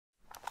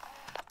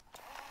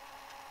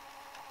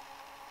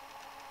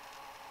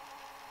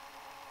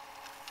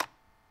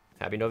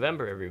Happy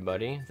November,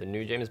 everybody. The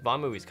new James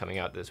Bond movie's coming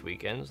out this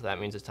weekend, so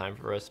that means it's time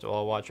for us to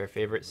all watch our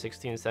favorite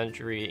 16th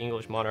century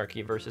English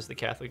monarchy versus the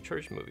Catholic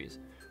Church movies.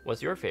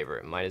 What's your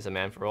favorite? Mine is A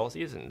Man for All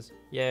Seasons.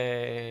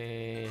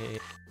 Yay!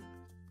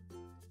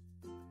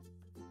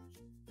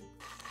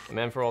 A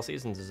Man for All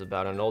Seasons is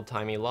about an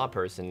old-timey law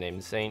person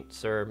named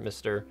Sir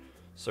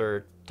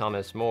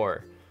Thomas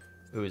More,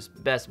 whose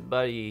best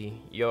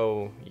buddy,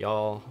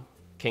 y'all,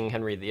 King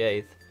Henry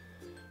VIII,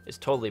 is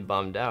totally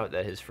bummed out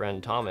that his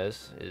friend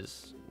Thomas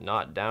is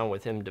not down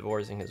with him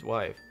divorcing his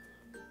wife.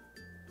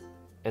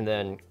 And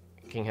then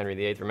King Henry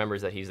VIII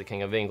remembers that he's the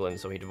King of England,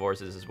 so he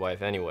divorces his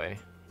wife anyway.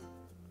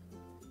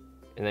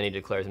 And then he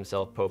declares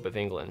himself Pope of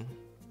England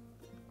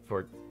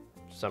for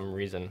some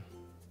reason.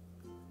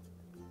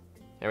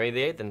 Henry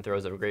VIII then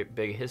throws a great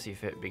big hissy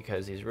fit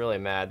because he's really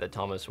mad that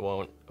Thomas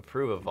won't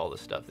approve of all the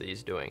stuff that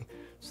he's doing.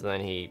 So then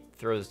he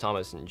throws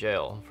Thomas in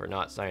jail for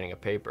not signing a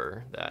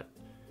paper that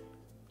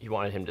he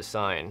wanted him to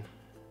sign.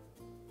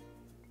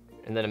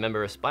 And then a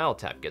member of Spinal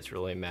Tap gets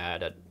really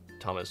mad at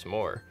Thomas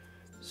More,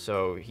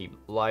 so he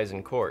lies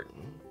in court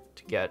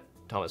to get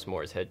Thomas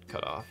More's head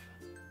cut off.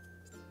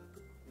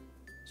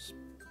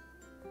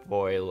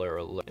 Spoiler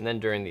alert. And then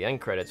during the end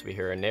credits we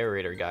hear a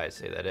narrator guy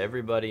say that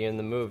everybody in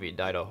the movie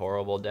died a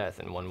horrible death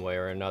in one way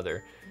or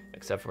another,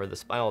 except for the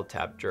Spinal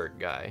Tap jerk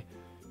guy.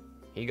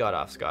 He got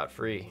off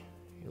scot-free.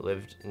 He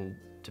lived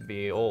to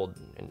be old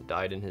and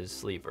died in his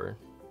sleep or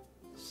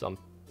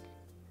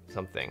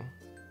something.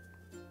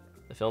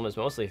 The film is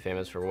mostly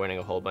famous for winning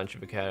a whole bunch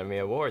of Academy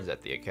Awards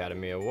at the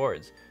Academy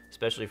Awards,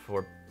 especially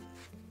for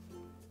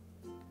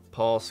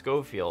Paul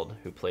Scofield,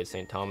 who played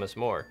St. Thomas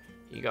More.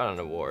 He got an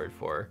award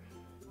for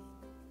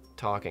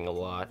talking a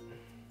lot.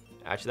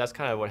 Actually, that's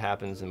kind of what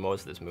happens in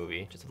most of this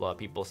movie, just a lot of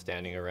people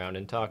standing around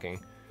and talking.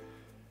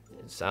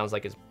 It sounds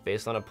like it's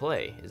based on a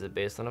play. Is it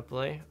based on a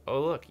play?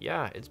 Oh look,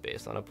 yeah, it's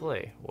based on a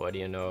play. What do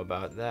you know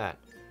about that?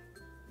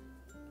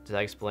 Does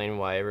that explain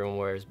why everyone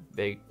wears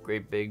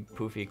great big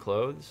poofy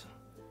clothes?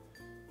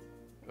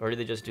 Or do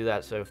they just do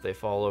that so if they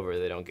fall over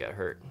they don't get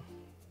hurt?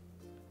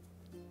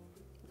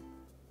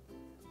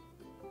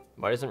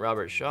 Why doesn't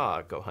Robert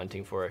Shaw go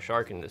hunting for a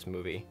shark in this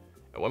movie?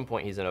 At one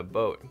point he's in a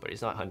boat, but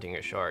he's not hunting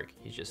a shark.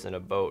 He's just in a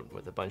boat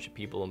with a bunch of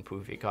people in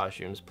poofy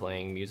costumes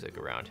playing music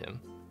around him.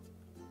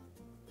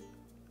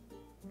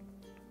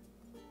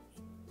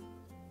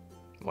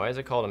 Why is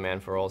it called A Man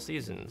for All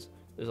Seasons?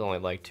 There's only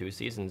like 2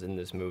 seasons in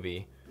this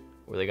movie.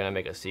 Were they gonna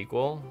make a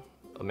sequel?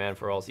 A Man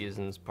for All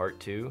Seasons Part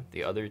 2?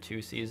 The other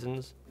 2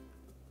 seasons?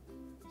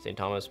 St.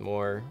 Thomas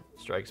More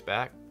Strikes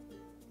Back?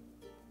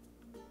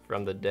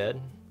 From the Dead?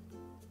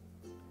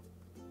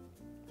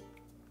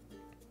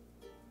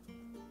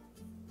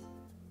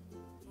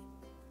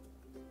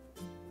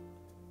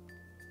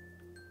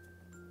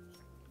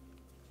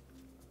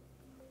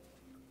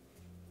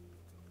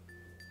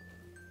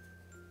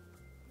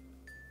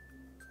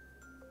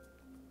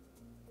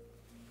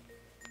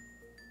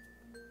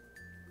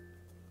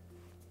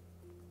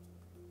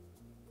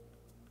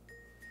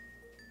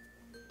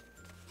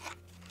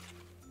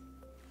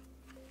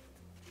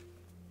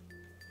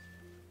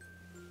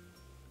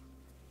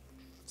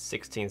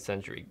 '16th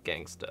century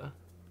gangsta.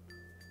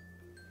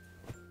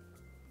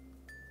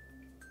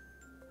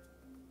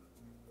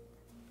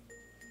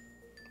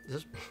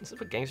 Is this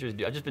what gangsters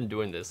do? I've just been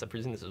doing this. I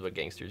presume this is what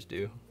gangsters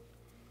do.